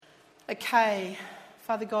Okay,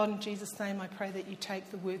 Father God, in Jesus' name, I pray that you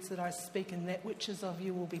take the words that I speak and that which is of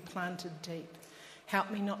you will be planted deep.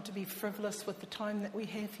 Help me not to be frivolous with the time that we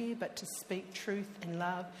have here, but to speak truth and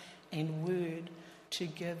love and word to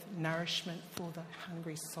give nourishment for the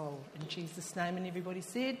hungry soul. In Jesus' name, and everybody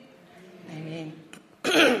said, Amen.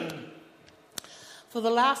 For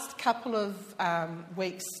the last couple of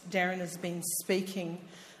weeks, Darren has been speaking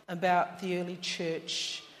about the early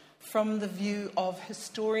church from the view of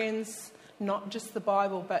historians, not just the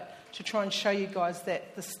Bible, but to try and show you guys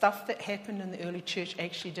that the stuff that happened in the early church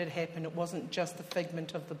actually did happen. It wasn't just a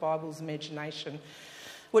figment of the Bible's imagination,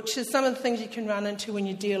 which is some of the things you can run into when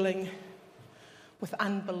you're dealing with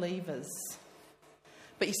unbelievers.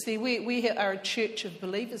 But you see, we are a church of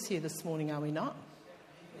believers here this morning, are we not?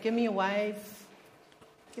 Give me a wave.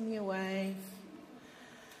 Give me a wave.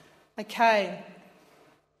 Okay.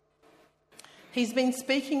 He's been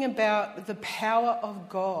speaking about the power of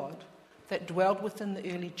God that dwelled within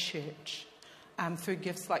the early church through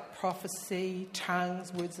gifts like prophecy,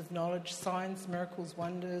 tongues, words of knowledge, signs, miracles,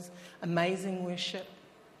 wonders, amazing worship.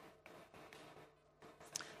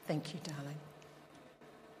 Thank you,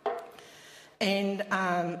 darling. And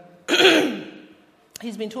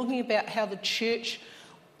he's been talking about how the church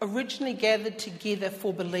originally gathered together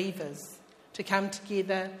for believers to come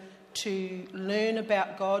together to learn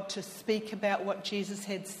about God, to speak about what Jesus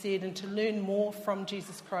had said, and to learn more from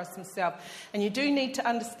Jesus Christ himself. And you do need to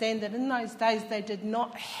understand that in those days they did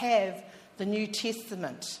not have the New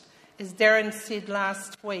Testament. As Darren said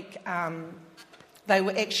last week, they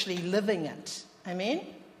were actually living it. Amen?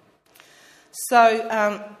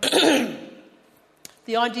 So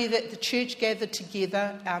the idea that the church gathered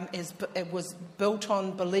together it was built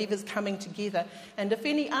on believers coming together. And if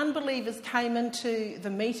any unbelievers came into the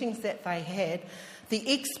meetings that they had,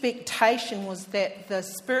 the expectation was that the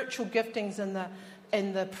spiritual giftings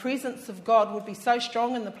and the presence of God would be so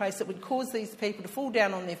strong in the place it would cause these people to fall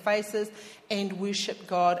down on their faces and worship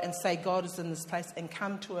God and say God is in this place and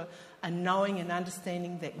come to a knowing and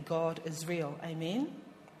understanding that God is real. Amen?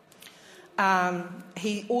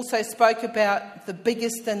 He also spoke about the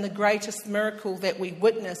biggest and the greatest miracle that we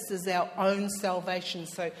witnessed is our own salvation.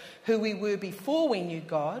 So who we were before we knew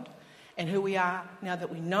God and who we are now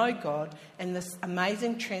that we know God, and this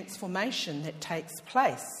amazing transformation that takes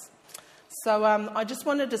place. So I just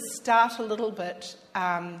wanted to start a little bit.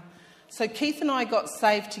 So Keith and I got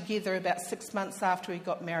saved together about 6 months after we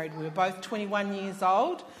got married. We were both 21 years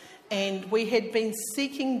old, and we had been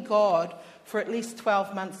seeking God for at least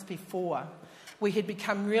 12 months before. We had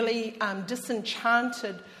become really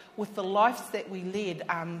disenchanted with the lives that we led.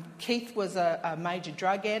 Keith was a major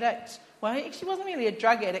drug addict. Well, he actually wasn't really a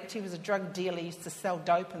drug addict. He was a drug dealer. He used to sell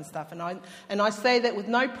dope and stuff. And I say that with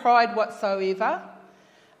no pride whatsoever.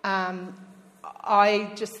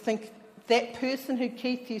 I just think that person who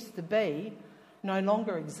Keith used to be no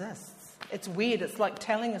longer exists. It's weird. It's like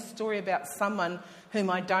telling a story about someone whom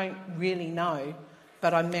I don't really know,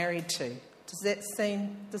 but I'm married to.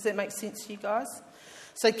 Does that make sense to you guys?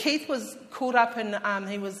 So Keith was caught up in,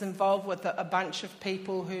 he was involved with a bunch of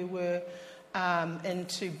people who were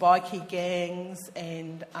into bikie gangs,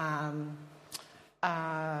 and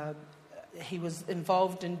he was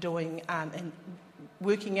involved in doing and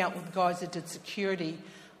working out with guys that did security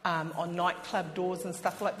on nightclub doors and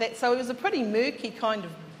stuff like that. So it was a pretty murky kind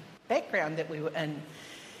of background that we were in.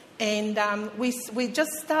 And we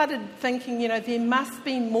just started thinking, there must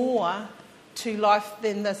be more to life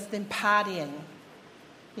than this, than partying.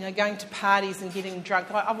 Going to parties and getting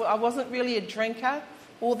drunk. I wasn't really a drinker.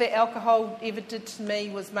 All that alcohol ever did to me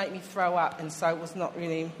was make me throw up, and so it was not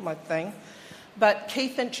really my thing. But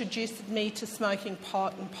Keith introduced me to smoking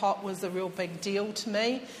pot, and pot was a real big deal to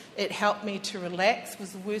me. It helped me to relax. It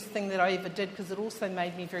was the worst thing that I ever did because it also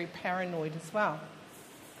made me very paranoid as well.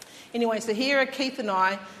 Anyway, so here are Keith and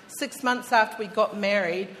I, 6 months after we got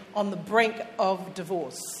married, on the brink of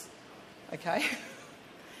divorce. Okay?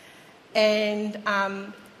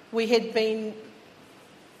 And we had been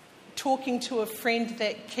talking to a friend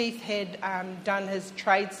that Keith had done his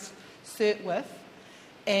trades cert with,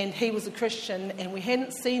 and he was a Christian, and we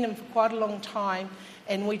hadn't seen him for quite a long time,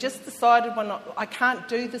 and we just decided, I can't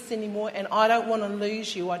do this anymore, and I don't want to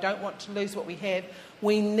lose you. I don't want to lose what we have.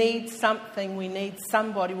 We need something. We need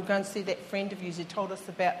somebody. We'll go and see that friend of yours who told us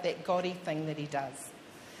about that Gotti thing that he does.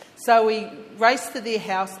 So we raced to their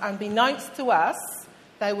house. Unbeknownst to us,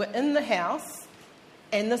 they were in the house,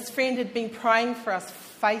 and this friend had been praying for us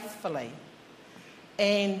faithfully.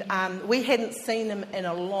 And we hadn't seen him in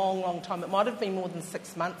a long, long time. It might have been more than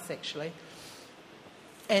 6 months, actually.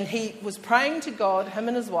 And he was praying to God, him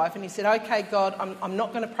and his wife, and he said, okay, God, I'm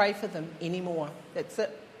not going to pray for them anymore. That's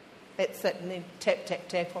it. That's it. And then tap, tap,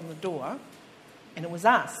 tap on the door. And it was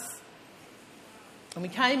us. And we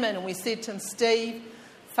came in and we said to him, Steve,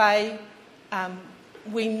 Faye,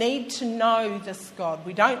 we need to know this God.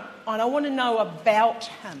 I don't want to know about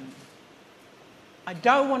him. I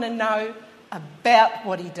don't want to know about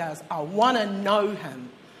what he does. I want to know him.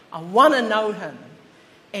 I want to know him.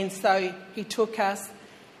 And so he took us.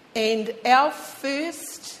 And our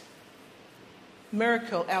first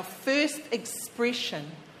miracle, our first expression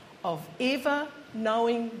of ever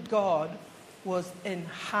knowing God was in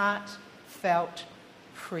heartfelt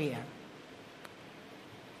prayer.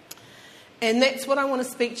 And that's what I want to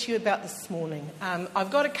speak to you about this morning.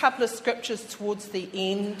 I've got a couple of scriptures towards the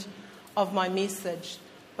end of my message,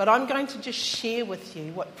 but I'm going to just share with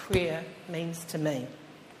you what prayer means to me.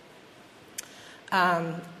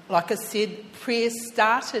 Like I said, prayer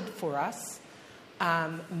started for us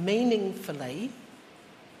meaningfully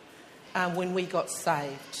when we got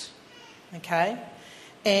saved. Okay?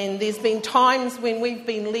 And there's been times when we've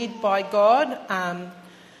been led by God.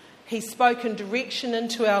 He's spoken direction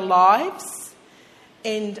into our lives.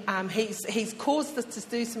 And he's caused us to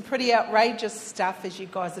do some pretty outrageous stuff, as you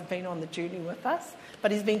guys have been on the journey with us.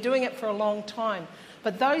 But he's been doing it for a long time.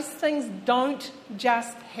 But those things don't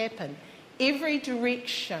just happen. Every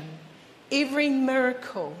direction, every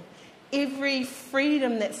miracle, every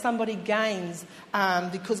freedom that somebody gains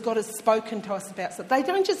because God has spoken to us about, so they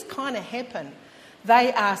don't just kind of happen.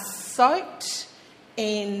 They are soaked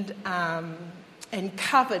and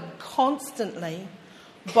covered constantly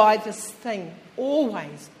by this thing.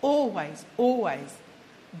 Always, always, always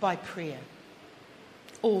by prayer.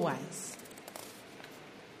 Always.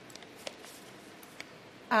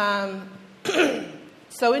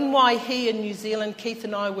 So in Waihi in New Zealand, Keith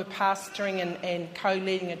and I were pastoring and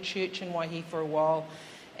co-leading a church in Waihi for a while.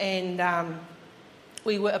 And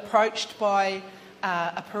we were approached by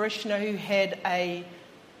a parishioner who had a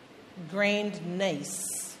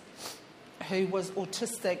grandniece who was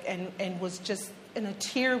autistic and was just in a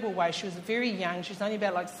terrible way. She was very young. She was only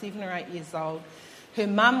about 7 or 8 years old. Her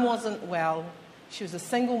mum wasn't well. She was a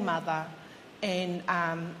single mother. And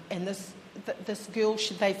this girl,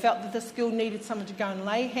 they felt that this girl needed someone to go and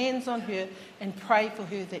lay hands on her and pray for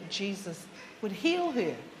her that Jesus would heal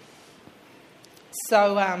her.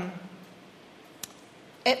 So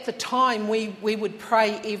at the time, we would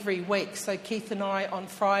pray every week. So Keith and I on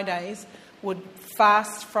Fridays would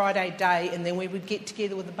fast Friday day, and then we would get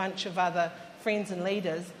together with a bunch of other friends and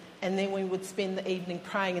leaders, and then we would spend the evening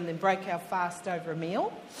praying and then break our fast over a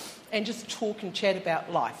meal and just talk and chat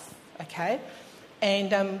about life, okay?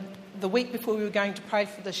 And the week before we were going to pray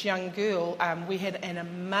for this young girl, we had an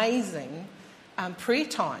amazing prayer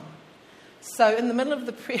time. So in the middle of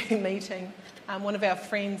the prayer meeting, one of our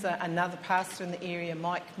friends, another pastor in the area,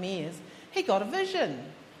 Mike Mears, he got a vision.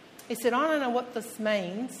 He said, I don't know what this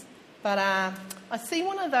means, but I see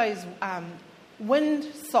one of those wind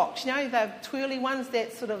socks, the twirly ones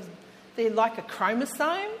that they're like a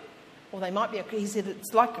chromosome, or they might be, he said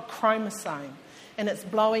it's like a chromosome, and it's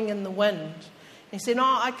blowing in the wind. He said,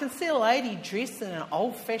 I can see a lady dressed in an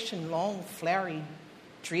old-fashioned, long, flowery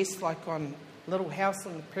dress, like on Little House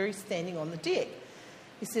on the Prairie, standing on the deck.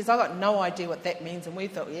 He says, I got no idea what that means. And we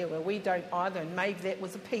thought, we don't either. And maybe that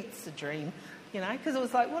was a pizza dream, because it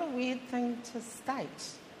was like, what a weird thing to state.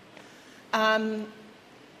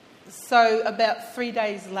 So about 3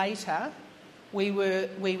 days later, we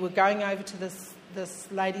were going over to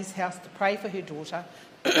this lady's house to pray for her daughter,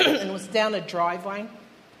 and it was down a driveway.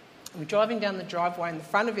 We're driving down the driveway, and the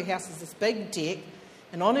front of her house is this big deck,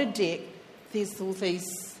 and on her deck there's all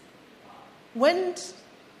these wind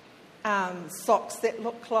socks that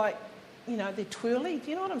look like, they're twirly. Do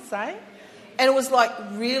you know what I'm saying? And it was like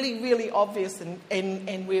really, really obvious,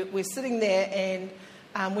 and we're sitting there, and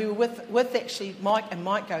we were with actually Mike, and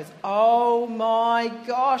Mike goes, oh my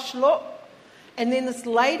gosh, look. And then this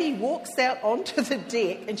lady walks out onto the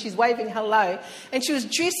deck, and she's waving hello. And she was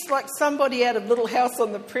dressed like somebody out of Little House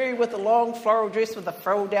on the Prairie, with a long floral dress with a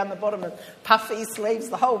frill down the bottom and puffy sleeves,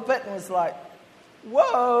 the whole bit. And was like,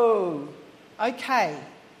 whoa, okay,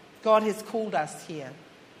 God has called us here.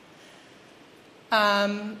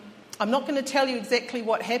 I'm not going to tell you exactly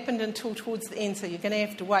what happened until towards the end, so you're going to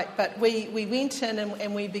have to wait. But we went in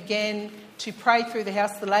and we began to pray through the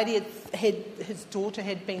house. The lady his daughter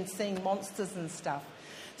had been seeing monsters and stuff.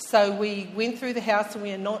 So we went through the house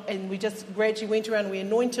and we just gradually went around and we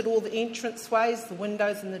anointed all the entranceways, the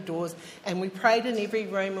windows and the doors, and we prayed in every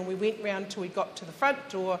room, and we went round till we got to the front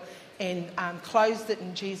door and closed it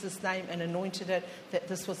in Jesus' name and anointed it that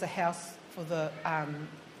this was a house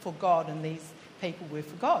for God, and these people were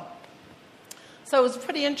for God. So it was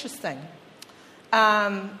pretty interesting.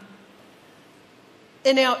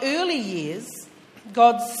 In our early years,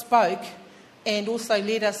 God spoke and also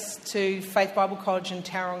led us to Faith Bible College in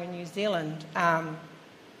Tauranga, New Zealand.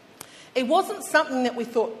 It wasn't something that we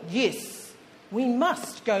thought, yes, we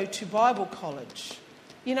must go to Bible college.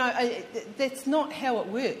 You know, that's not how it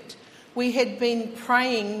worked. We had been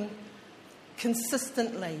praying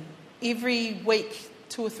consistently. Every week,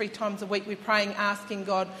 2 or 3 times a week, we're praying, asking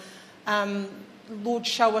God, Lord,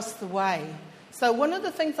 show us the way. So one of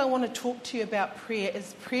the things I want to talk to you about prayer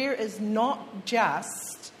is not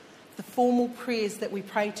just the formal prayers that we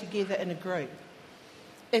pray together in a group.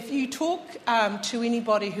 If you talk to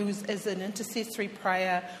anybody who is an intercessory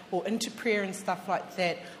prayer or into prayer and stuff like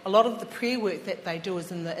that, a lot of the prayer work that they do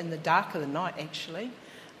is in the dark of the night, actually.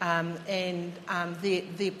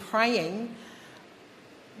 They're praying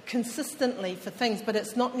consistently for things, but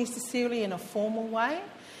it's not necessarily in a formal way.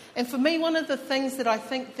 And for me, one of the things that I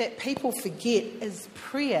think that people forget is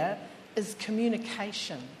prayer is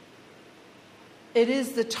communication. It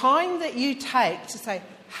is the time that you take to say,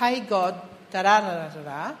 hey God,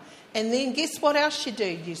 da-da-da-da-da-da, and then guess what else you do?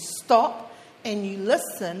 You stop and you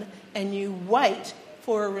listen and you wait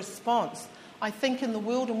for a response. I think in the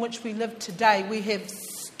world in which we live today, we have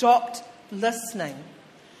stopped listening.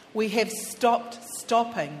 We have stopped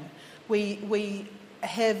stopping. We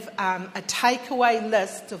have a takeaway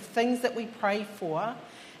list of things that we pray for,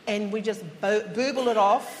 and we just burble it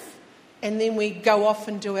off, and then we go off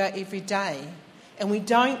and do our everyday. And we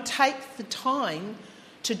don't take the time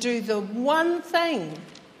to do the one thing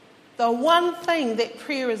that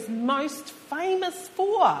prayer is most famous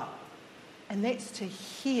for, and that's to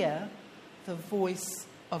hear the voice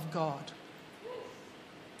of God.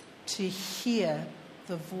 To hear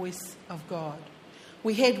the voice of God.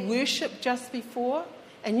 We had worship just before,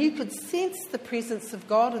 and you could sense the presence of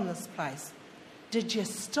God in this place. Did you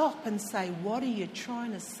stop and say, what are you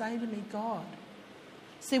trying to say to me, God?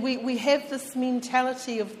 See, we have this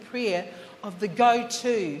mentality of prayer of the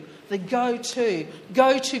go-to, go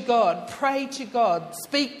to God, pray to God,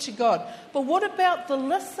 speak to God. But what about the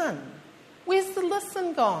listen? Where's the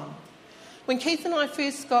listen gone? When Keith and I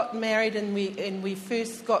first got married and we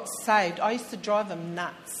first got saved, I used to drive him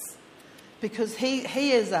nuts because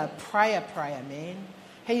he is a prayer, man.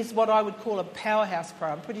 He's what I would call a powerhouse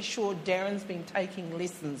prayer. I'm pretty sure Darren's been taking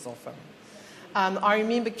lessons off him. I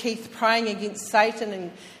remember Keith praying against Satan,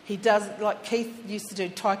 and he does, like Keith used to do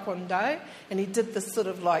Taekwondo, and he did this sort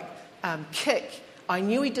of like kick. I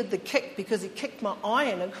knew he did the kick because he kicked my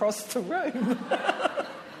iron across the room.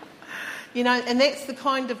 You know, and that's the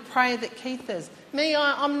kind of prayer that Keith is. Me,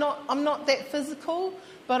 I'm not that physical,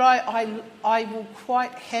 but I will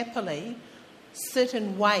quite happily sit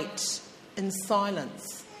and wait in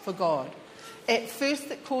silence for God. At first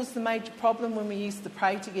it caused a major problem when we used to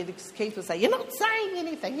pray together because Keith would say, you're not saying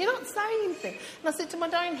anything. And I said to him, I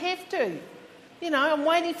don't have to. You know, I'm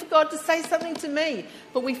waiting for God to say something to me.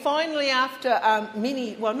 But we finally, after not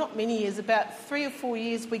many years, about 3 or 4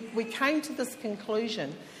 years, we came to this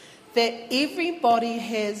conclusion that everybody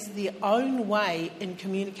has their own way in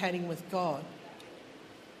communicating with God.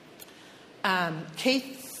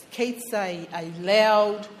 Keith's a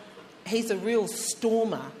loud, he's a real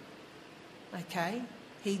stormer, okay?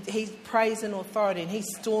 He prays in authority and he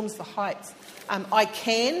storms the heights. I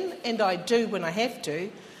can and I do when I have to,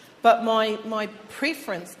 but my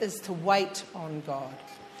preference is to wait on God.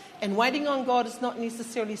 And waiting on God is not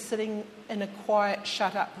necessarily sitting in a quiet,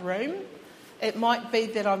 shut-up room. It might be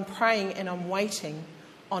that I'm praying and I'm waiting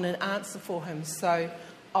on an answer for him. So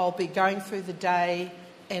I'll be going through the day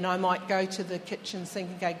and I might go to the kitchen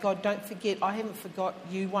sink and go, God, don't forget, I haven't forgot,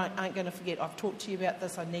 you aren't going to forget. I've talked to you about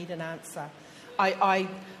this, I need an answer. I'm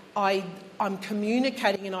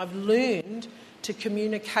communicating, and I've learned to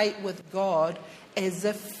communicate with God as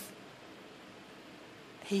if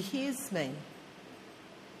he hears me.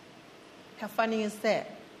 How funny is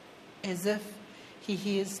that? As if he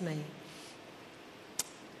hears me.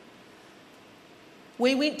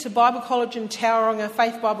 We went to Bible College in Tauranga,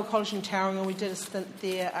 Faith Bible College in Tauranga. We did a stint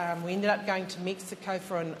there. We ended up going to Mexico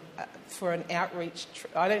for an outreach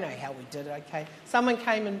trip. I don't know how we did it, okay.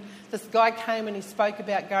 This guy came and he spoke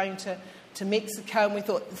about going to Mexico, and we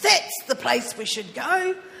thought, that's the place we should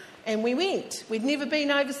go. And we went. We'd never been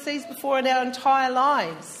overseas before in our entire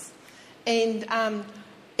lives. And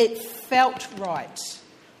it felt right.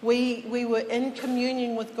 We were in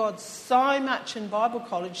communion with God so much in Bible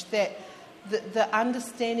college that the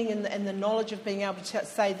understanding and the knowledge of being able to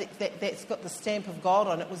say that's got the stamp of God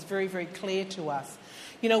on it was very, very clear to us.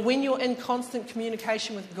 You know, when you're in constant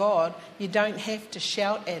communication with God, you don't have to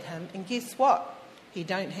shout at him. And guess what? He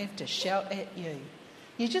don't have to shout at you.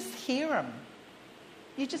 You just hear him.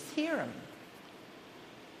 You just hear him.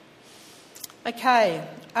 Okay,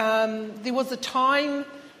 there was a time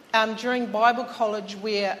during Bible college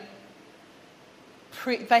where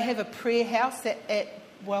they have a prayer house at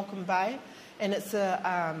Welcome Bay, and it's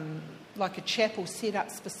like a chapel set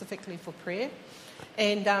up specifically for prayer.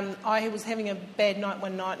 And I was having a bad night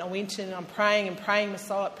one night, and I went in and I'm praying, and praying,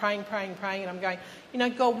 and I'm going,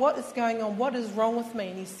 God, what is going on? What is wrong with me?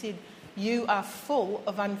 And he said, you are full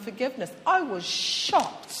of unforgiveness. I was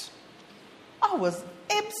shocked. I was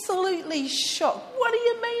absolutely shocked. What do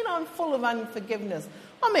you mean I'm full of unforgiveness?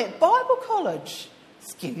 I'm at Bible college.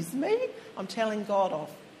 Excuse me? I'm telling God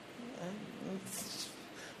off.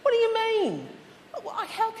 What do you mean?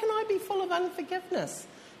 How can I be full of unforgiveness?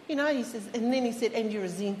 He says, and then he said, and your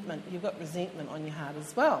resentment. You've got resentment on your heart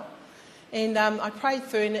as well. And I prayed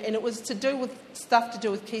through, and it was to do with stuff to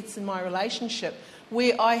do with Keith and my relationship,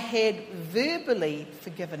 where I had verbally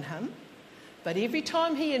forgiven him, but every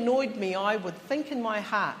time he annoyed me, I would think in my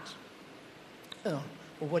heart, oh,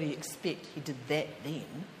 well, what do you expect? He did that then.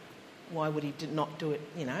 Why would he not do it,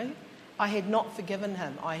 I had not forgiven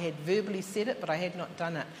him. I had verbally said it, but I had not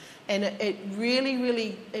done it. And it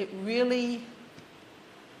really,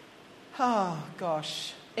 oh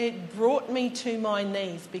gosh, it brought me to my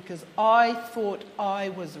knees because I thought I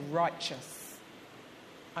was righteous.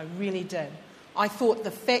 I really did. I thought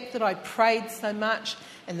the fact that I prayed so much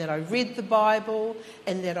and that I read the Bible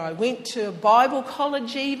and that I went to a Bible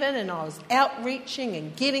college even, and I was outreaching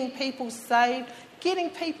and getting people saved, getting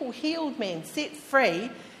people healed, man, set free,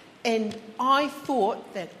 and I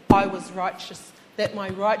thought that I was righteous, that my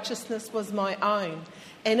righteousness was my own.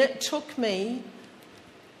 And it took me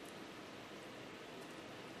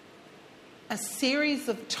a series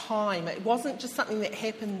of time. It wasn't just something that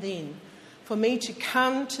happened then. For me to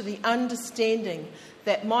come to the understanding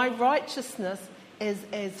that my righteousness is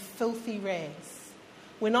as filthy rags.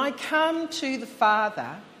 When I come to the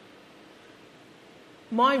Father,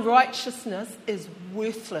 my righteousness is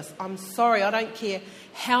worthless. I'm sorry, I don't care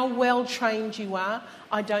how well trained you are.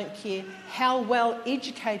 I don't care how well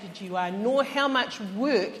educated you are, nor how much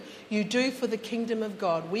work you do for the kingdom of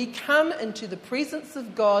God. We come into the presence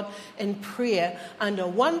of God in prayer under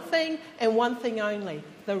one thing and one thing only: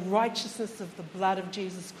 the righteousness of the blood of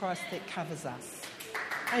Jesus Christ that covers us.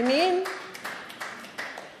 Amen?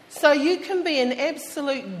 So you can be an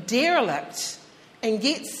absolute derelict and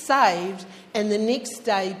get saved and the next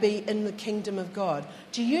day be in the kingdom of God.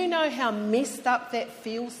 Do you know how messed up that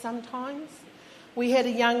feels sometimes? We had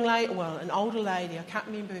a young lady, an older lady, I can't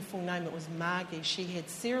remember her full name, it was Margie. She had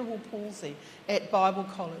cerebral palsy at Bible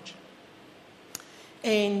college.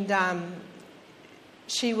 And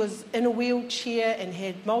she was in a wheelchair and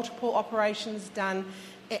had multiple operations done,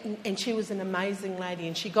 and she was an amazing lady.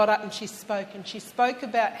 And she got up and she spoke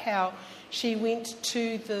about how she went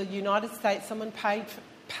to the United States. Someone paid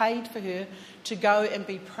for her to go and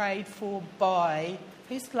be prayed for by,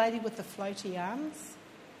 who's the lady with the floaty arms?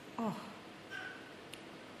 Oh,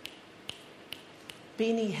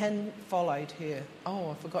 Benny Hinn followed her.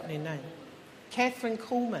 Oh, I've forgotten her name. Catherine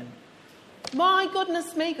Kuhlman. My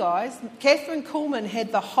goodness me, guys. Catherine Kuhlman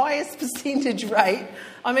had the highest percentage rate,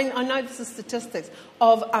 I mean, I know this is statistics,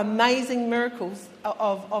 of amazing miracles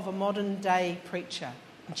of a modern day preacher.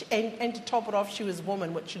 And to top it off, she was a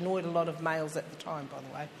woman, which annoyed a lot of males at the time, by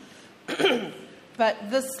the way. But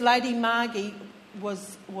this lady, Margie,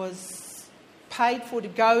 was paid for to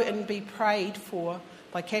go and be prayed for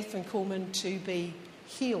by Catherine Kuhlman to be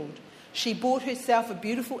healed. She bought herself a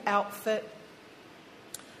beautiful outfit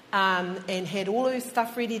and had all her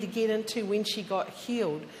stuff ready to get into when she got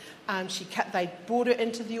healed. They brought her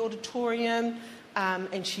into the auditorium,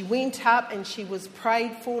 and she went up and she was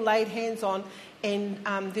prayed for, laid hands on, and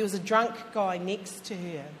there was a drunk guy next to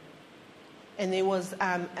her. And there was,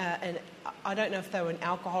 I don't know if they were an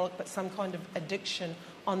alcoholic, but some kind of addiction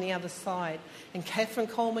on the other side. And Catherine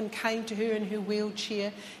Kuhlman came to her in her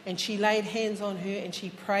wheelchair, and she laid hands on her and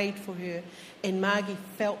she prayed for her. And Margie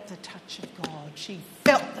felt the touch of God. She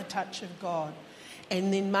felt the touch of God.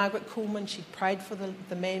 And then Margaret Kuhlman, she prayed for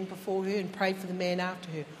the man before her and prayed for the man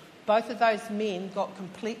after her. Both of those men got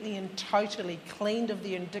completely and totally cleaned of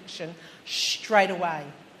their addiction straight away,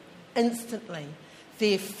 instantly.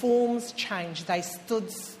 Their forms changed. They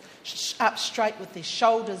stood up straight with their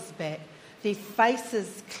shoulders back. Their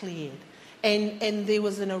faces cleared. And there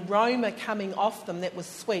was an aroma coming off them that was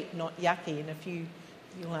sweet, not yucky. And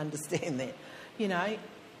you'll understand that,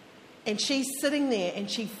 And she's sitting there and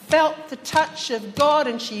she felt the touch of God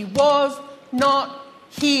and she was not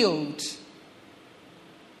healed.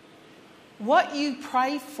 What you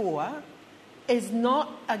pray for is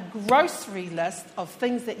not a grocery list of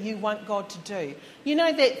things that you want God to do. You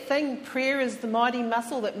know that thing, prayer is the mighty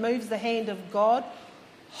muscle that moves the hand of God?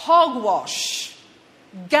 Hogwash,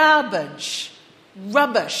 garbage,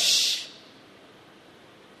 rubbish.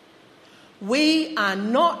 We are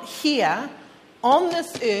not here on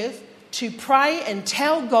this earth to pray and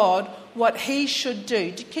tell God what he should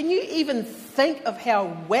do. Can you even think of how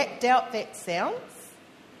whacked out that sounds?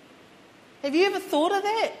 Have you ever thought of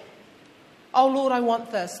that? Oh, Lord, I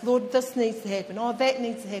want this. Lord, this needs to happen. Oh, that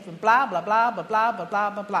needs to happen. Blah, blah, blah, blah, blah, blah, blah,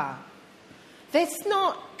 blah, blah. That's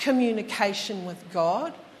not communication with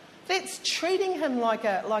God. That's treating him like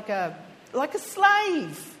a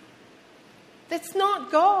slave. That's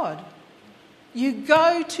not God. You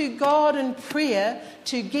go to God in prayer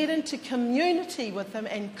to get into community with him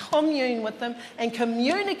and commune with him and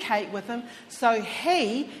communicate with him so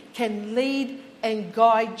he can lead and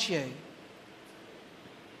guide you.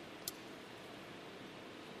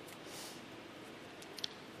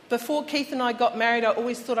 Before Keith and I got married, I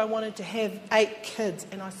always thought I wanted to have 8 kids,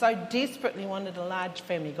 and I so desperately wanted a large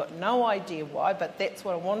family. Got no idea why, but that's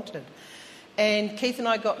what I wanted. And Keith and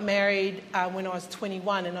I got married when I was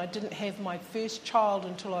 21, and I didn't have my first child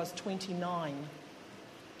until I was 29.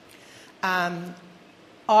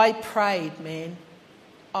 I prayed, man.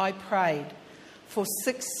 I prayed for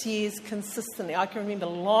 6 years consistently. I can remember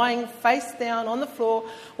lying face down on the floor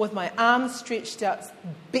with my arms stretched out,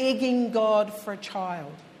 begging God for a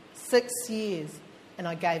child. 6 years, and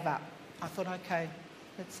I gave up. I thought, okay,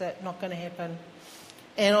 that's it, not going to happen.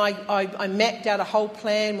 And I mapped out a whole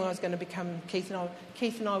plan where I was going to become, Keith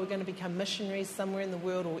and I were going to become missionaries somewhere in the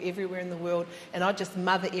world or everywhere in the world, and I'd just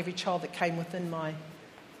mother every child that came within my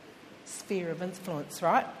sphere of influence,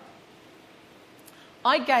 right?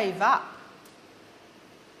 I gave up.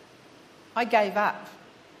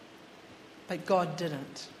 But God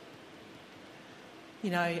didn't.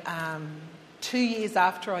 2 years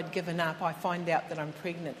after I'd given up, I find out that I'm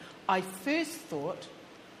pregnant. I first thought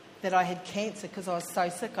that I had cancer because I was so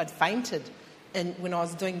sick. I'd fainted when I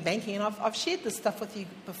was doing banking. And I've shared this stuff with you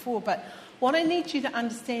before. But what I need you to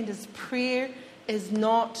understand is prayer is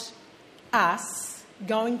not us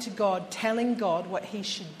going to God, telling God what he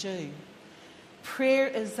should do. Prayer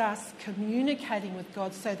is us communicating with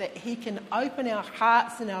God so that he can open our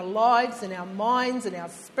hearts and our lives and our minds and our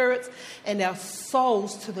spirits and our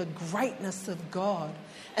souls to the greatness of God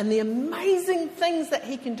and the amazing things that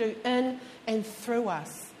he can do in and through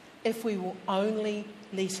us if we will only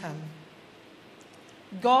let him.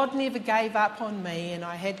 God never gave up on me, and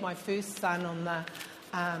I had my first son on the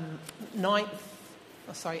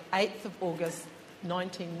 8th of August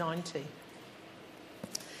 1990.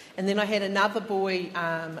 And then I had another boy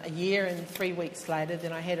a year and 3 weeks later.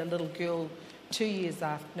 Then I had a little girl 3 years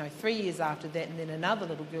after that, and then another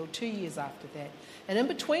little girl 2 years after that. And in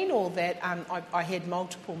between all that, I had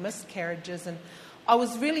multiple miscarriages, and I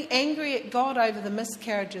was really angry at God over the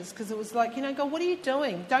miscarriages because it was like, God, what are you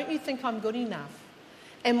doing? Don't you think I'm good enough?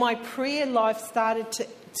 And my prayer life started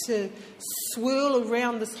to swirl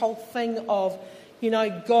around this whole thing of,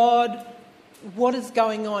 God, what is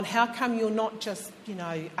going on? How come you're not just,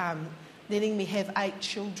 letting me have 8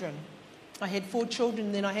 children? I had 4 children,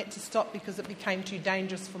 and then I had to stop because it became too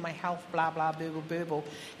dangerous for my health, blah, blah, burble, burble.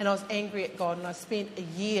 And I was angry at God, and I spent a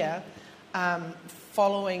year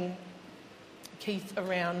following Keith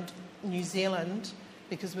around New Zealand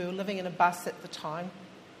because we were living in a bus at the time.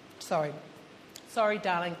 Sorry,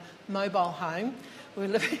 darling, mobile home. We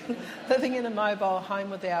were living in a mobile home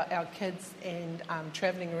with our kids and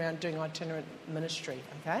travelling around doing itinerant ministry,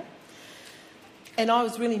 okay? And I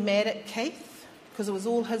was really mad at Keith because it was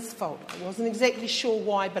all his fault. I wasn't exactly sure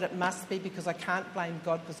why, but it must be because I can't blame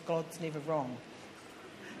God because God's never wrong.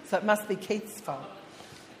 So it must be Keith's fault.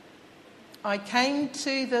 I came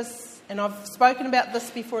to this, and I've spoken about this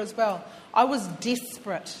before as well. I was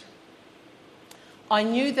desperate. I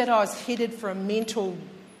knew that I was headed for a mental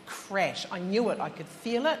crash. I knew it. I could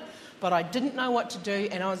feel it, but I didn't know what to do,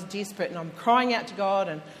 and I was desperate. And I'm crying out to God,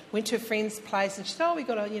 and went to a friend's place, and she said, we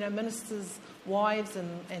got a ministers' wives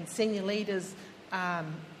and senior leaders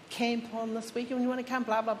camp on this weekend. You want to come?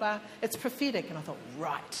 Blah, blah, blah. It's prophetic. And I thought,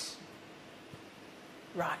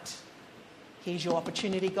 right. Here's your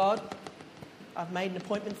opportunity, God. I've made an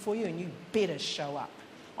appointment for you, and you better show up.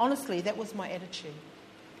 Honestly, that was my attitude.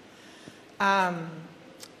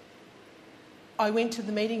 I went to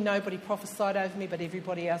the meeting, nobody prophesied over me, but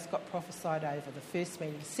everybody else got prophesied over. The first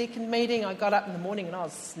meeting. Second meeting, I got up in the morning and I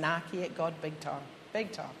was snarky at God big time.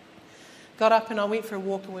 Got up and I went for a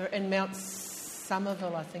walk, and we were in Mount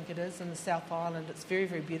Somerville, I think it is, in the South Island. It's very,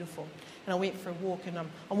 very beautiful. And I went for a walk, and I'm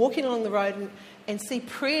walking along the road, and see,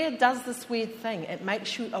 prayer does this weird thing. It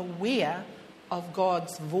makes you aware of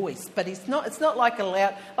God's voice, but it's not like a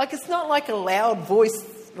loud voice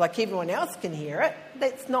like everyone else can hear it.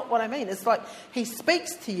 That's not what I mean. It's like he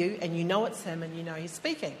speaks to you, and you know it's him, and you know he's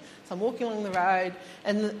speaking. So I'm walking along the road,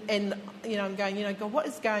 and I'm going, God, what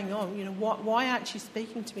is going on? Why aren't you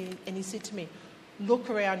speaking to me? And he said to me, look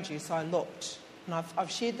around you. So I looked, and I've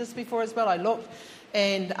shared this before as well. I looked,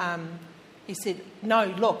 and he said, no,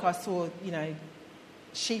 look, I saw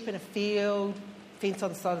sheep in a field, fence on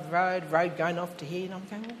the side of the road going off to here. And I'm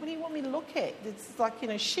going, well, what do you want me to look at? It's like,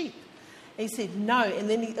 sheep. And he said, no. And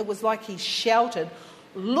then it was like he shouted,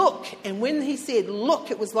 look. And when he said, look,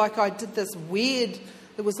 it was like I did this weird,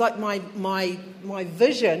 it was like my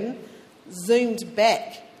vision zoomed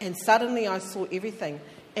back. And suddenly I saw everything.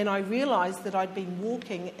 And I realised that I'd been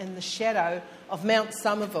walking in the shadow of Mount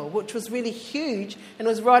Somerville, which was really huge and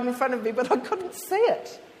was right in front of me, but I couldn't see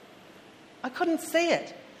it. I couldn't see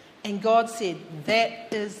it. And God said,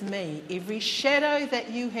 that is me. Every shadow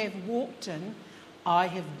that you have walked in, I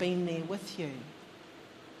have been there with you.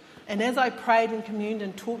 And as I prayed and communed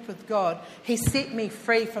and talked with God, he set me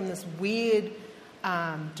free from this weird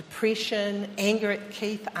depression, anger at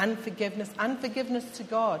Keith, unforgiveness to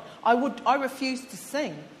God. I refused to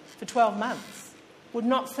sing for 12 months. Would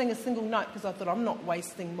not sing a single note because I thought, I'm not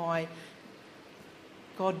wasting my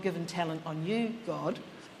God-given talent on you, God.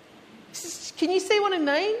 Can you see what I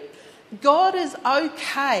mean? God is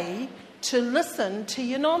okay to listen to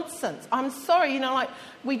your nonsense. I'm sorry,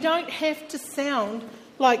 we don't have to sound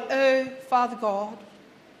like, oh, Father God,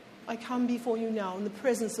 I come before you now in the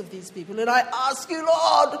presence of these people, and I ask you,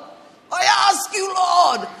 Lord,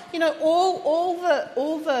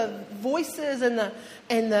 all the voices and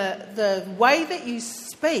the way that you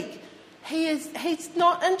speak, he's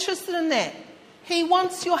not interested in that. He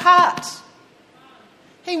wants your heart.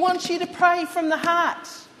 He wants you to pray from the heart.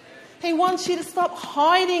 He wants you to stop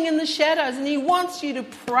hiding in the shadows, and he wants you to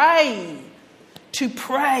pray. To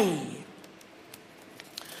pray.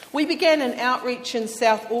 We began an outreach in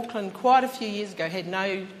South Auckland quite a few years ago. Had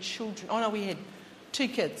no children. Oh no, we had 2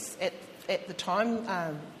 kids at the time,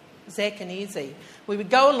 Zach and Izzy. We would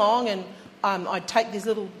go along, and I'd take these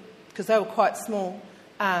little, because they were quite small,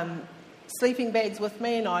 sleeping bags with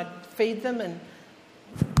me, and I'd feed them and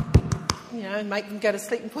make them go to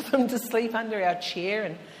sleep and put them to sleep under our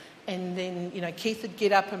chair, and then Keith would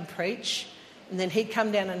get up and preach. And then he'd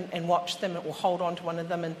come down and watch them, or hold on to one of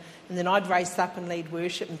them, and then I'd race up and lead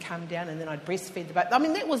worship and come down, and then I'd breastfeed the baby. I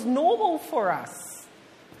mean, that was normal for us,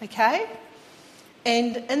 okay?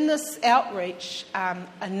 And in this outreach,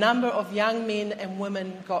 a number of young men and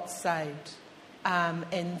women got saved,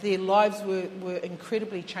 and their lives were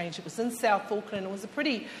incredibly changed. It was in South Auckland. It was a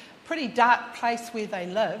pretty dark place where they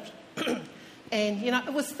lived. And,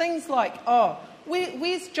 it was things like,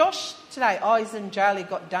 where's Josh today? Oh, he's in jail. He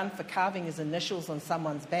got done for carving his initials on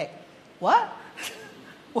someone's back. What?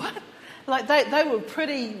 What? Like, they were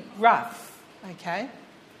pretty rough, okay?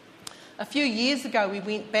 A few years ago, we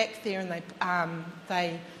went back there, and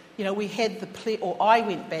we had I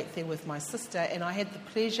went back there with my sister, and I had the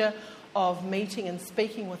pleasure of meeting and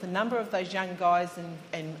speaking with a number of those young guys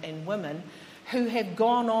and women who have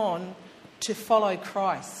gone on to follow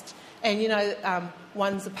Christ. And,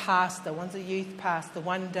 one's a pastor, one's a youth pastor,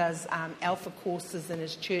 one does alpha courses in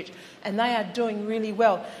his church, and they are doing really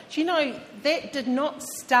well. Do you know, that did not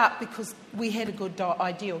start because we had a good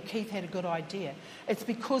idea, or Keith had a good idea. It's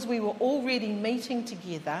because we were already meeting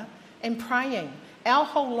together and praying. Our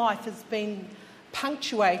whole life has been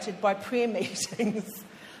punctuated by prayer meetings.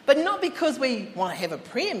 But not because we want to have a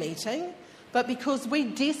prayer meeting, but because we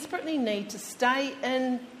desperately need to stay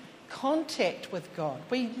in contact with God.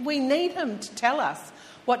 We need him to tell us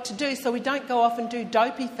what to do, so we don't go off and do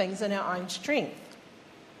dopey things in our own strength.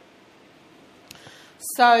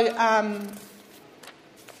 So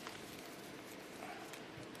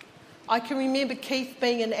I can remember Keith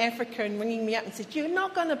being in Africa and ringing me up and said, "You're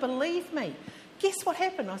not going to believe me. Guess what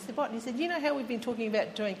happened?" I said, "What?" And he said, "You know how we've been talking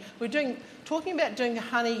about doing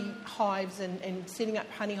honey hives and setting up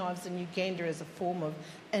honey hives in Uganda as a form of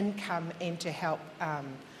income and to help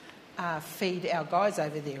feed our guys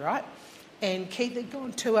over there, right?" And Keith had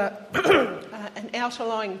gone to an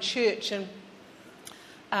outlying church, and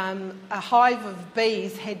a hive of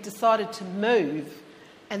bees had decided to move,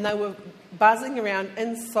 and they were buzzing around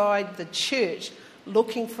inside the church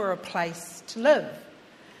looking for a place to live.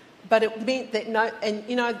 But it meant that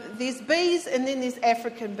there's bees and then there's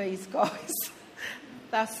African bees, guys.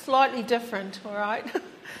 They're slightly different, all right?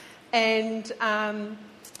 And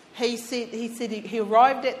he said he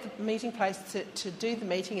arrived at the meeting place to do the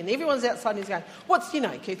meeting, and everyone's outside and he's going,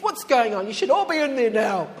 Keith, what's going on? You should all be in there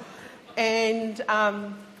now. And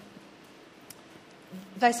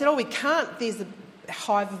they said, we can't, there's a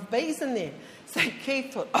hive of bees in there. So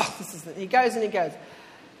Keith thought, this is it. He goes,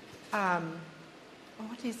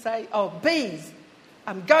 what did he say? Bees,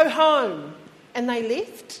 go home. And they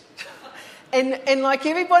left. and like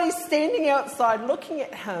everybody's standing outside looking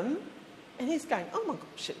at him, and he's going, oh my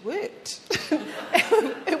gosh, it worked.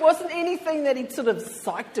 It wasn't anything that he'd sort of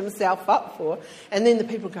psyched himself up for. And then the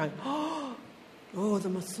people are going, the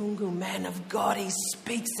Musungu man of God, he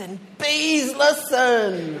speaks and bees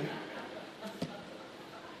listen.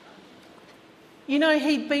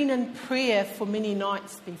 He'd been in prayer for many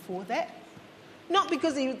nights before that. Not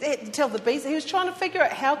because he had to tell the bees. He was trying to figure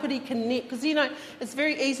out how could he connect. Because, it's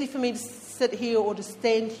very easy for me to sit here or to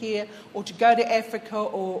stand here or to go to Africa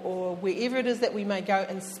or wherever it is that we may go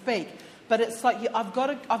and speak. But it's like I've got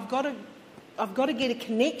to get a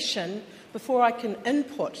connection before I can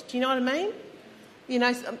input. Do you know what I mean?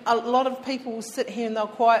 A lot of people will sit here and they'll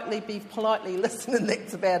quietly be politely listen, and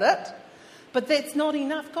that's about it. But that's not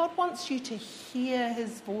enough. God wants you to hear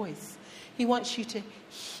his voice. He wants you to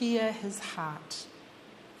hear his heart.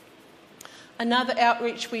 Another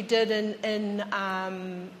outreach we did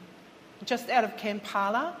in just out of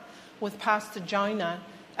Kampala with Pastor Jonah,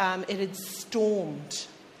 it had stormed.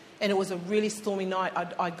 And it was a really stormy night.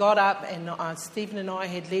 I got up and Stephen and I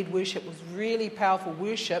had led worship. It was really powerful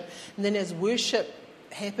worship. And then as worship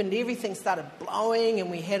happened, everything started blowing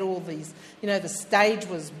and we had all these, the stage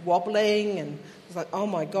was wobbling and it was like, oh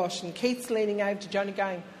my gosh. And Keith's leaning over to Jonah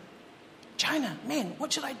going, Jonah, man,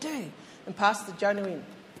 what should I do? And Pastor Jonah went,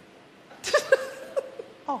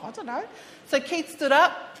 I don't know. So Keith stood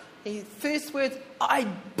up. His first words, I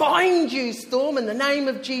bind you, storm, in the name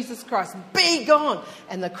of Jesus Christ. Be gone.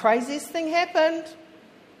 And the craziest thing happened.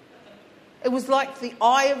 It was like the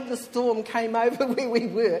eye of the storm came over where we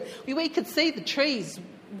were. We could see the trees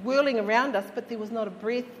whirling around us, but there was not a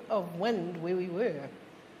breath of wind where we were.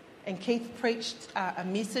 And Keith preached a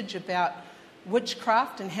message about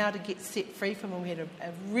witchcraft and how to get set free from it. We had a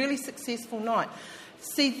really successful night.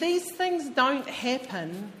 See, these things don't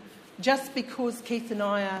happen just because Keith and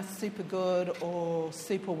I are super good or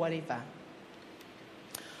super whatever.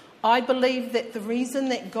 I believe that the reason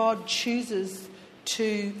that God chooses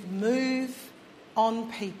to move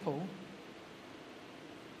on people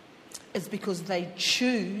is because they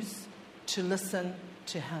choose to listen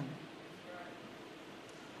to him.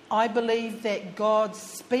 I believe that God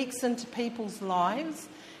speaks into people's lives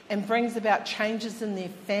and brings about changes in their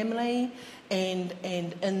family and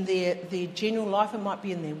in their general life. It might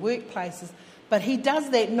be in their workplaces. But he does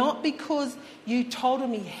that not because you told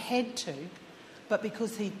him he had to, but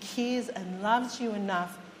because he cares and loves you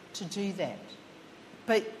enough to do that.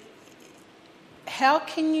 But how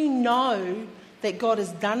can you know that God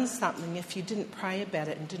has done something if you didn't pray about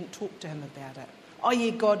it and didn't talk to him about it? Oh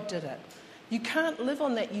yeah, God did it. You can't live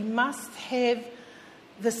on that. You must have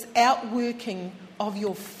this outworking of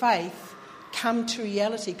your faith come to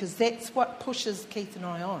reality, because that's what pushes Keith and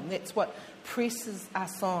I on. That's what presses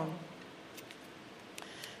us on.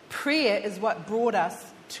 Prayer is what brought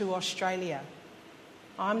us to Australia.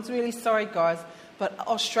 I'm really sorry, guys, but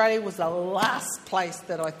Australia was the last place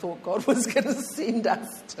that I thought God was going to send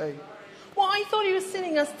us to. Well, I thought he was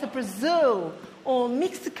sending us to Brazil or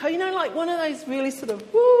Mexico, like one of those really sort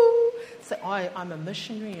of, woo. So I'm a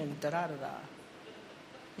missionary and da-da-da-da.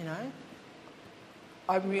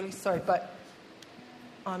 I'm really sorry, but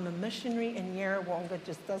I'm a missionary and Yarrawonga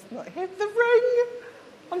just does not have the ring.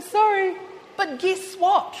 I'm sorry. But guess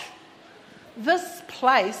what? This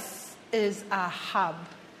place is a hub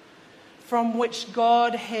from which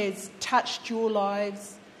God has touched your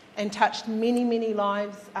lives and touched many, many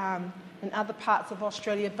lives in other parts of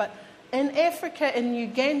Australia. But in Africa, in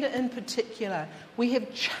Uganda in particular, we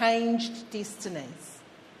have changed destinies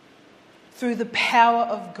through the power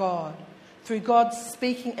of God, through God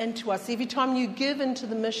speaking into us. Every time you give into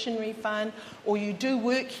the missionary fund or you do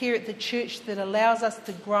work here at the church that allows us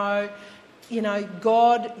to grow,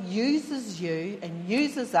 God uses you and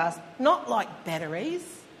uses us not like batteries.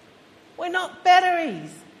 We're not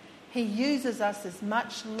batteries. He uses us as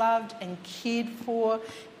much loved and cared for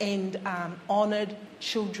and honoured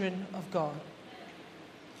children of God.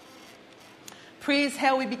 Prayer is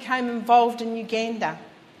how we became involved in Uganda.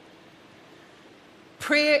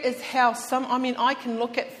 Prayer is how I can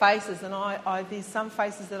look at faces, and there's some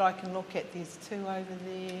faces that I can look at. There's two over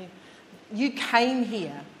there. You came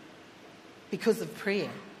here because of prayer.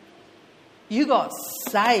 You got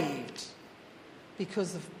saved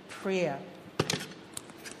because of prayer.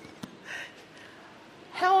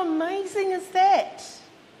 How amazing is that?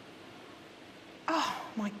 Oh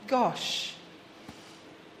my gosh.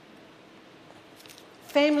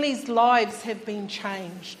 Families' lives have been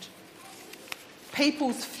changed.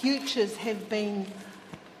 People's futures have been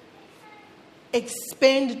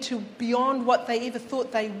expanded to beyond what they ever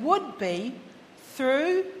thought they would be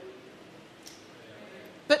through.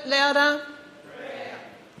 Bit louder. Prayer.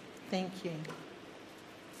 Thank you.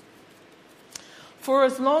 For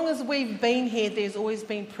as long as we've been here, there's always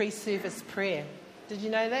been pre-service prayer. Did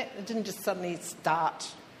you know that? It didn't just suddenly start.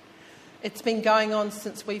 It's been going on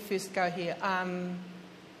since we first go here.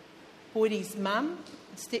 Boydie's mum,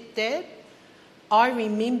 stepdad, I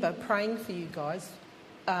remember praying for you guys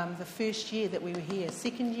the first year that we were here.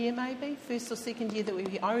 Second year maybe? First or second year that we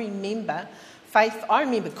were here. I remember Faith, I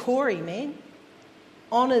remember Corey, man,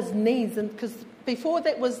 on his knees. And because before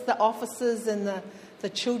that was the offices and the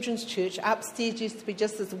children's church. Upstairs used to be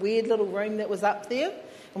just this weird little room that was up there.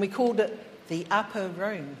 And we called it the upper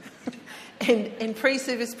room. and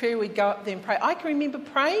pre-service prayer, we'd go up there and pray. I can remember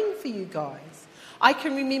praying for you guys. I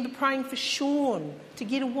can remember praying for Sean to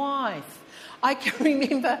get a wife. I can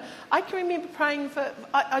remember praying for,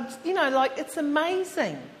 it's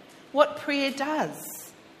amazing what prayer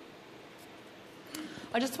does.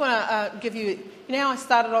 I just want to give you, I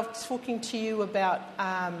started off talking to you about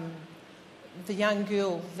the young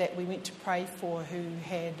girl that we went to pray for who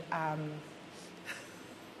had,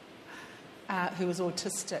 who was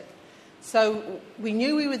autistic. So we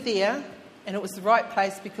knew we were there and it was the right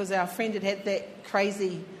place because our friend had that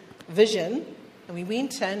crazy vision. And we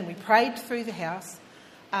went in and we prayed through the house.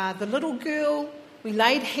 The little girl, we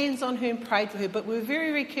laid hands on her and prayed for her, but we were very,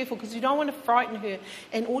 very careful because you don't want to frighten her.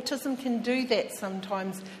 And autism can do that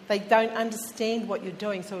sometimes. They don't understand what you're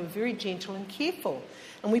doing, so we're very gentle and careful.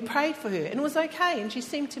 And we prayed for her, and it was okay, and she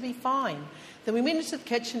seemed to be fine. Then we went into the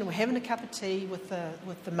kitchen and we're having a cup of tea with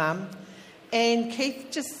the mum. And Keith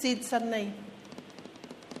just said suddenly,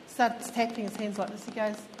 started tapping his hands like this. He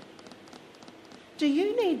goes, "Do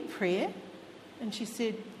you need prayer?" And she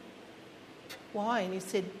said, "Why?" And he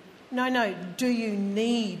said, No, do you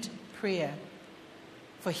need prayer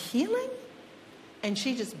for healing? And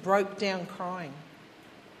she just broke down crying.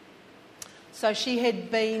 So she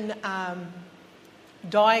had been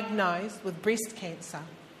diagnosed with breast cancer.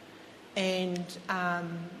 And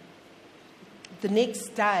the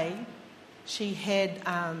next day, she had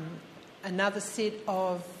another set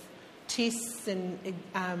of tests and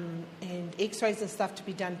x-rays and stuff to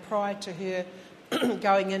be done prior to her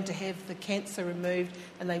going in to have the cancer removed,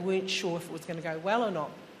 and they weren't sure if it was going to go well or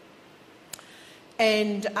not.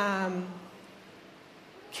 And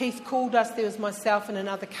Keith called us. There was myself and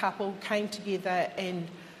another couple came together, and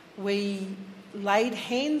we laid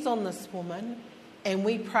hands on this woman and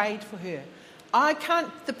we prayed for her.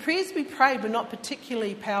 The prayers we prayed were not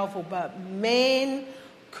particularly powerful, but man,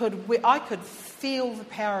 I could feel the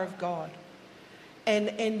power of God.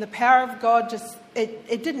 And the power of God just,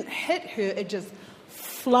 it didn't hit her, it just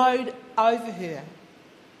flowed over her.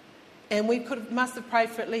 And we must have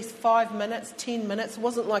prayed for at least 5 minutes, 10 minutes. It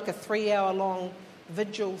wasn't like a 3-hour long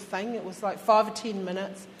vigil thing. It was like 5 or 10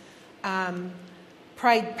 minutes.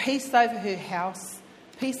 Prayed peace over her house,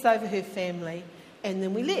 peace over her family, and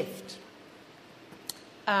then we left.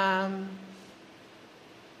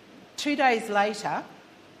 2 days later,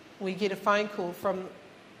 we get a phone call from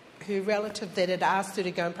her relative that had asked her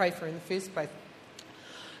to go and pray for her in the first place.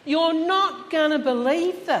 "You're not going to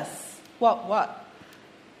believe this." What?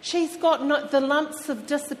 She's got the lumps have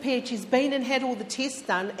disappeared. She's been and had all the tests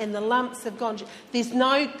done, and the lumps have gone. There's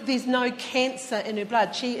no cancer in her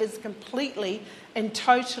blood. She is completely and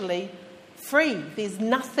totally free. There's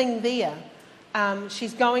nothing there.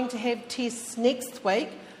 She's going to have tests next week,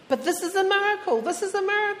 but this is a miracle. This is a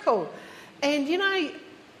miracle. And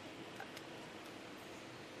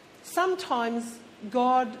sometimes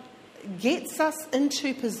God gets us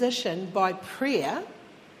into position by prayer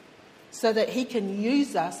so that he can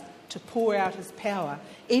use us to pour out his power,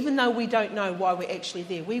 even though we don't know why we're actually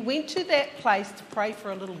there. We went to that place to pray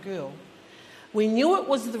for a little girl. We knew it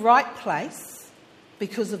was the right place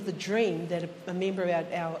because of the dream that a member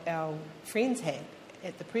of our friends had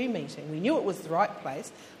at the prayer meeting. We knew it was the right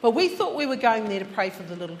place, but we thought we were going there to pray for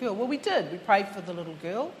the little girl. Well, we did. We prayed for the little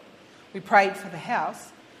girl. We prayed for the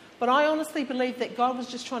house. But I honestly believe that God was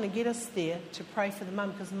just trying to get us there to pray for the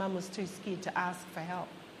mum because the mum was too scared to ask for help.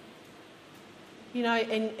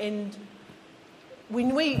 And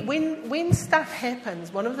when stuff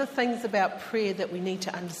happens, one of the things about prayer that we need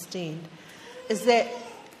to understand is that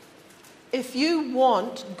if you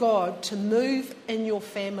want God to move in your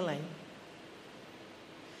family,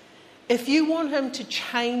 If you want him to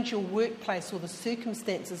change your workplace or the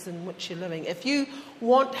circumstances in which you're living, if you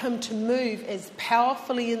want him to move as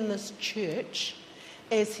powerfully in this church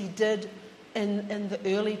as he did in the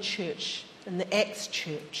early church, in the Acts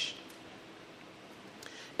church,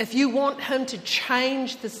 if you want him to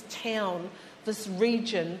change this town, this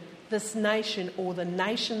region, this nation, or the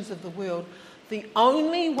nations of the world, the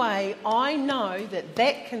only way I know that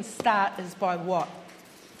that can start is by what?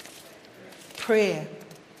 Prayer.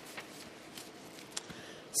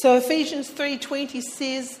 So Ephesians 3:20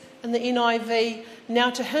 says in the NIV, "Now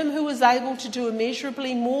to him who is able to do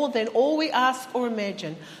immeasurably more than all we ask or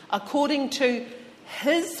imagine, according to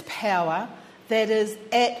his power that is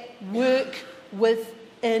at work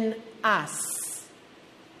within us."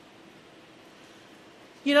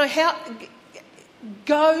 You know,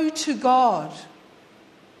 go to God.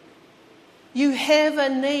 You have a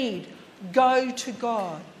need, go to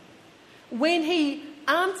God. When he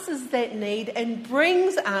answers that need and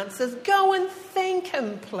brings answers, go and thank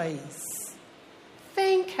him, please.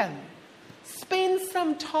 Thank him. Spend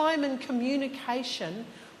some time in communication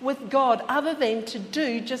with God other than to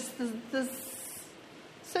do just the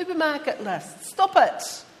supermarket list. Stop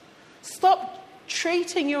it. Stop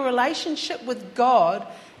treating your relationship with God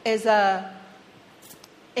as an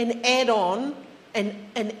add-on,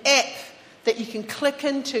 an app that you can click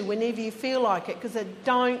into whenever you feel like it, because it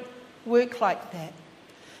don't work like that.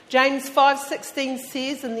 James 5:16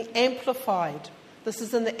 says in the Amplified, this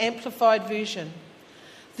is in the Amplified version,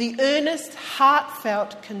 "The earnest,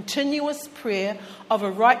 heartfelt, continuous prayer of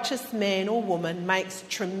a righteous man or woman makes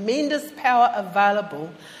tremendous power available,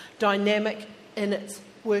 dynamic in its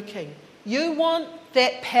working." You want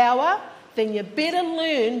that power? Then you better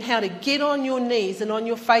learn how to get on your knees and on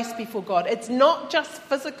your face before God. It's not just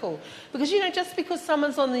physical. Because, you know, just because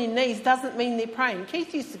someone's on their knees doesn't mean they're praying.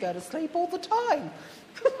 Keith used to go to sleep all the time.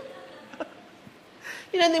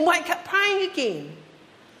 And then wake up praying again.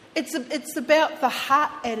 It's about the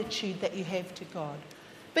heart attitude that you have to God.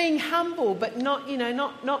 Being humble, but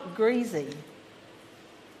not greasy.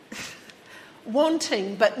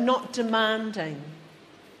 Wanting, but not demanding.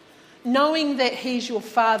 Knowing that he's your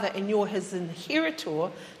father and you're his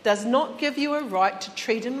inheritor does not give you a right to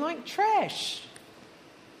treat him like trash.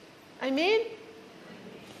 Amen?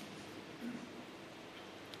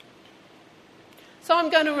 So I'm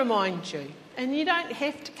going to remind you, and you don't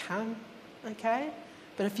have to come, okay?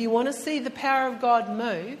 But if you want to see the power of God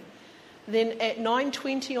move, then at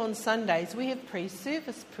 9:20 on Sundays we have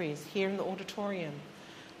pre-service prayers here in the auditorium.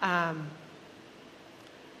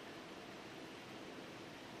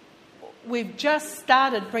 We've just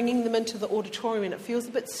started bringing them into the auditorium, and it feels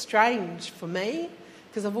a bit strange for me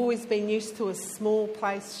because I've always been used to a small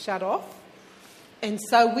place shut off. And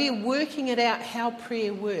so we're working it out how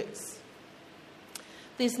prayer works.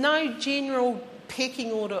 There's no general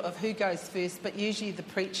pecking order of who goes first, but usually the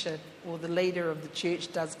preacher or the leader of the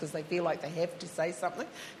church does because they feel like they have to say something.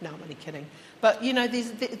 No, I'm only kidding. But,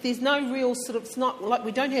 there's no real it's not like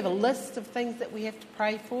we don't have a list of things that we have to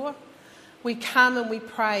pray for. We come and we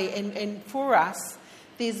pray, and for us,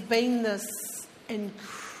 there's been this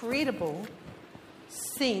incredible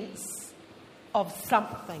sense of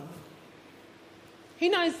something. Who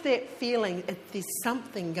knows that feeling if there's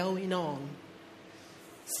something going on?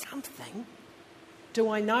 Something? Do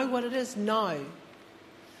I know what it is? No.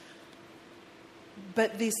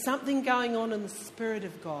 But there's something going on in the Spirit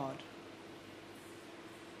of God.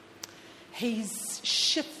 He's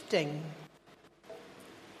shifting.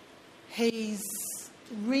 He's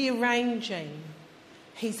rearranging.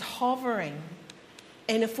 He's hovering.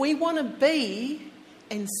 And if we want to be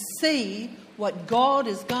and see what God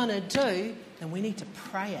is going to do, then we need to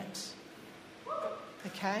pray it.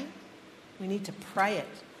 Okay? We need to pray it.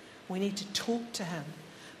 We need to talk to him.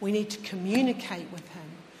 We need to communicate with him.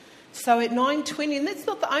 So at 9:20, and that's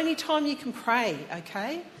not the only time you can pray,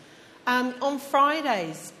 okay? On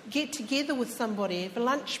Fridays, get together with somebody, have a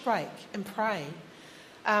lunch break and pray.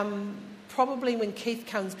 Probably when Keith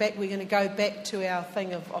comes back, we're going to go back to our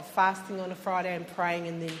thing of fasting on a Friday and praying,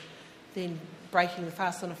 and then breaking the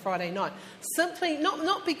fast on a Friday night. Simply,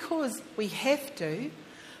 not because we have to,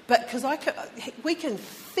 but because we can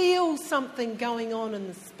feel something going on in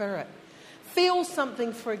the Spirit. Feel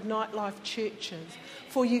something for Ignite Life churches,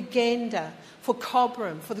 for Uganda, for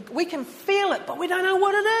Cobram. We can feel it, but we don't know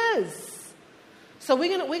what it is. So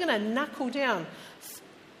we're going to knuckle down.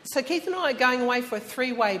 So Keith and I are going away for a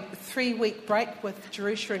 3-week break with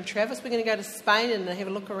Jerusha and Travis. We're going to go to Spain and have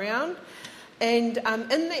a look around. And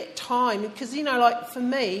in that time, because, for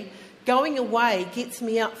me, going away gets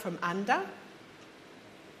me out from under.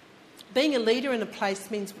 being a leader in a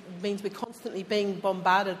place means we're constantly being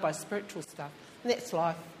bombarded by spiritual stuff. And that's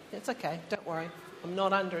life. It's okay, don't worry. I'm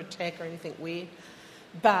not under attack or anything weird.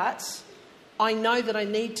 But I know that I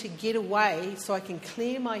need to get away so I can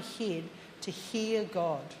clear my head to hear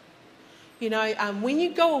God. You know, when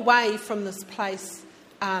you go away from this place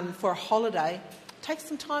for a holiday, take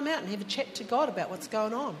some time out and have a chat to God about what's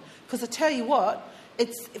going on. Because I tell you what,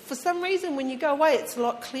 it's for some reason when you go away, it's a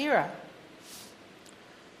lot clearer.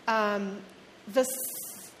 This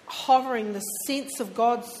hovering, the sense of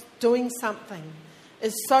God's doing something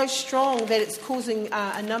is so strong that it's causing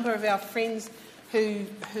a number of our friends who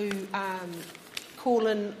call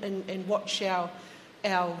in and watch our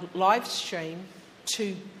live stream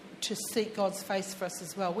to seek God's face for us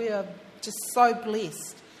as well. We are just so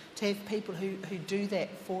blessed to have people who do that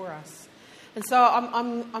for us. And so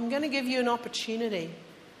I'm going to give you an opportunity.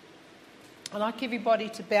 I'd like everybody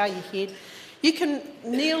to bow your head. You can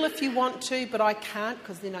kneel if you want to, but I can't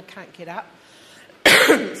because then I can't get up,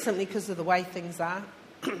 simply because of the way things are.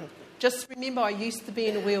 Just remember, I used to be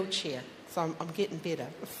in a wheelchair, so I'm getting better.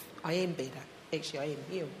 I am better. Actually, I am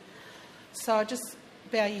healed. So just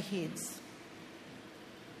bow your heads.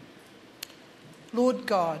 Lord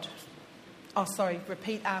God,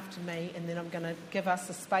 repeat after me, and then I'm going to give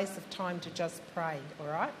us a space of time to just pray, all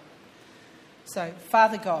right? So,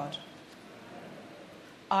 Father God,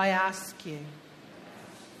 I ask you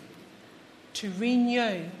to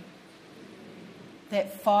renew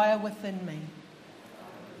that fire within me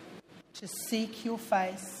to seek your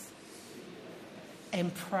face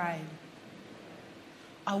and pray.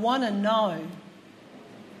 I want to know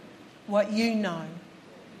what you know,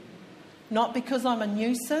 not because I'm a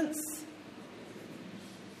nuisance,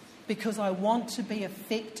 because I want to be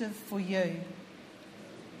effective for you.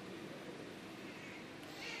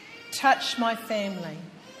 Touch my family.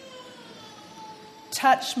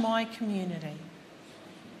 Touch my community.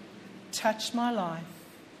 Touch my life.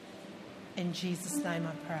 In Jesus' name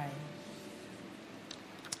I pray.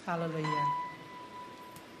 Hallelujah.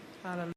 Hallelujah.